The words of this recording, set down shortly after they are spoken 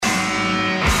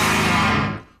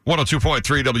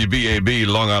102.3 WBAB,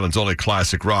 Long Island's only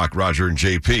classic rock. Roger and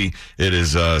JP. It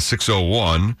is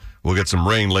 6:01. We'll get some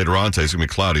rain later on today. It's going to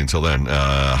be cloudy until then.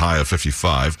 High of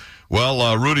 55.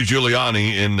 Well, Rudy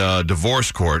Giuliani in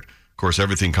divorce court. Of course,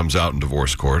 everything comes out in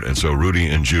divorce court. And so Rudy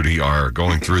and Judy are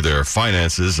going through their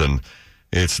finances, and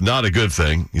it's not a good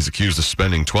thing. He's accused of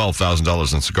spending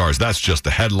 $12,000 on cigars. That's just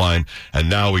the headline. And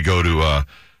now we go to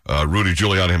Rudy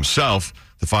Giuliani himself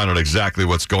to find out exactly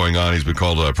what's going on. He's been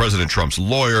called President Trump's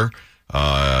lawyer.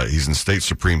 He's in state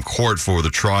Supreme Court for the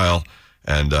trial.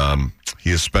 And he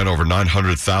has spent over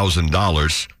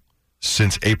 $900,000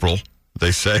 since April,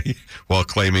 they say, while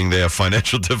claiming they have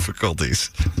financial difficulties.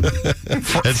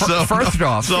 First off, we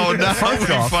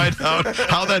find out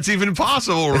how that's even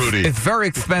possible, Rudy. It's very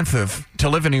expensive to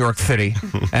live in New York City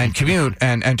and commute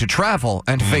and to travel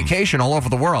and to vacation all over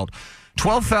the world.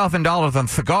 $12,000 on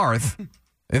cigars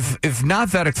is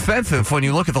not that expensive when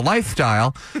you look at the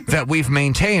lifestyle that we've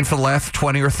maintained for the last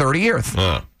 20 or 30 years.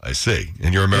 I see.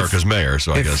 And you're America's mayor,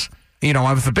 so I guess. You know,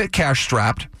 I was a bit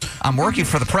cash-strapped. I'm working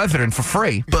for the president for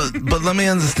free. But let me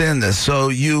understand this. So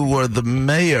you were the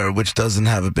mayor, which doesn't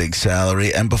have a big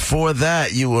salary, and before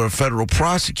that you were a federal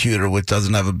prosecutor, which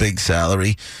doesn't have a big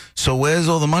salary. So where's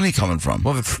all the money coming from?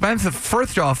 Well, it's expensive.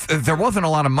 First off, there wasn't a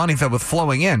lot of money that was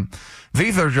flowing in.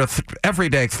 These are just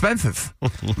everyday expenses.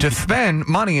 To spend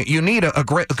money, you need a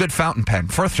good fountain pen,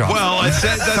 first off. Well,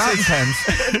 fountain pens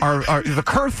are the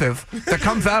cursive that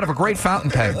comes out of a great fountain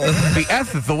pen. The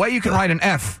S is the way you can write an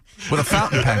F with a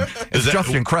fountain pen. It's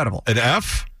just incredible. An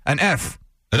F? An F.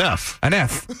 An F. An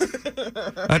F.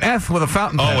 An F with a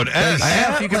fountain pen. Oh, an S.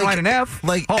 An F, you can write an F.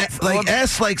 Like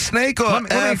S like snake, or let me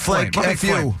F like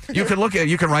F-U? You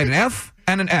can write an F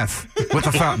and an S with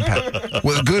a fountain pen.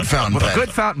 With a good fountain pen. With a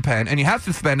good fountain pen, and you have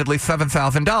to spend at least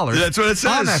 $7,000. That's what it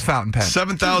says. On that fountain pen.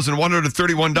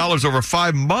 $7,131 over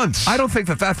 5 months. I don't think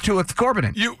that's too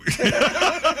exorbitant. You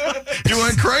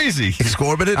went crazy.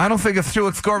 Exorbitant? I don't think it's too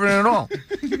exorbitant at all.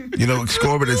 You know,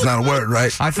 exorbitant is not a word,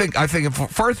 right? I think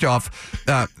first off,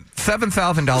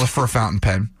 $7,000 for a fountain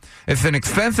pen. It's an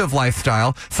expensive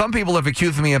lifestyle. Some people have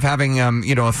accused me of having,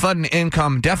 a sudden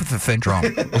income deficit syndrome.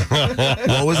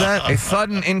 What was that? A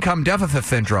sudden income deficit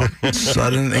syndrome.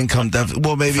 Sudden income deficit.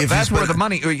 Well, maybe so if that's where the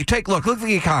money. You look at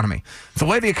the economy. It's the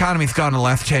way the economy's gone in the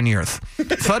last 10 years.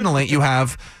 Suddenly, you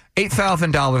have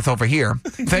 $8,000 over here.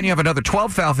 Then you have another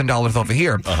 $12,000 over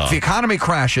here. The economy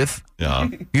crashes.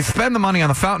 You spend the money on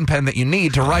the fountain pen that you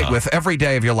need to write with every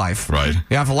day of your life. Right.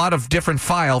 You have a lot of different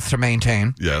files to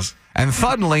maintain. Yes. And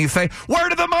suddenly you say, where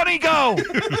did the money go?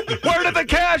 Where did the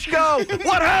cash go?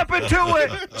 What happened to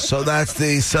it? So that's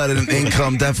the sudden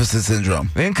income deficit syndrome.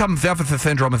 The income deficit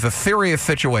syndrome is a serious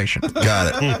situation.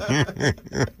 Got it.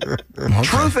 Okay.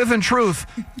 Truth isn't truth.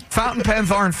 Fountain pens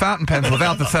aren't fountain pens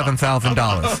without the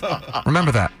 $7,000.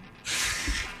 Remember that.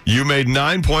 You made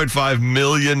 $9.5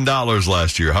 million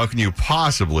last year. How can you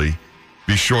possibly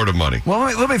be short of money?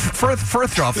 Well, let me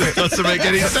first off. It doesn't make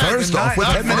any sense. First off,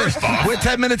 we're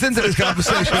 10 minutes into this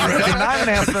conversation.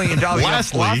 $9.5 million.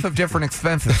 Lastly, lots of different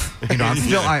expenses. You know,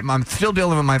 I'm still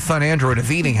dealing with my son Andrew and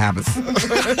his eating habits.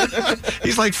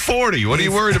 He's like 40. What are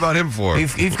you worried about him for?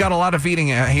 He's got a lot of eating.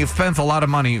 He spends a lot of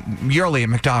money yearly at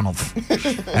McDonald's,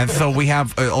 and so we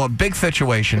have a big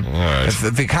situation. All right. It's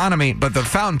the economy, but the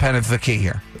fountain pen is the key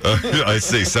here. I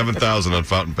see. 7,000 on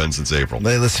fountain pen since April.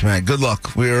 Hey, listen, man. Good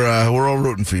luck. We're all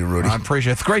rooting for you, Rudy. I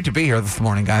appreciate it. It's great to be here this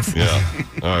morning, guys. Yeah.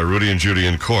 All right, Rudy and Judy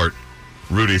in court.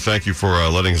 Rudy, thank you for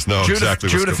letting us know exactly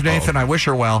what's going on. Judith Nathan, I wish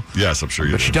her well. Yes, I'm sure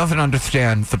you do. But she doesn't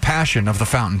understand the passion of the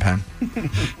fountain pen.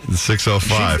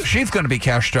 6:05. She's going to be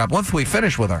cash strapped once we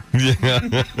finish with her.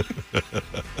 Yeah.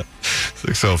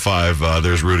 6:05.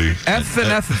 There's Rudy. F's and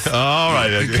S's. All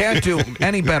right. You can't do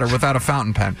any better without a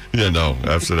fountain pen. Yeah, no.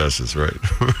 F's and S's, right.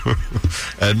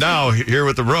 And now, here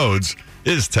with the roads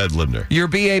is Ted Lindner. Your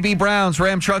BAB Browns,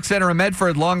 Ram Truck Center in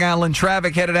Medford, Long Island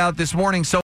traffic headed out this morning. So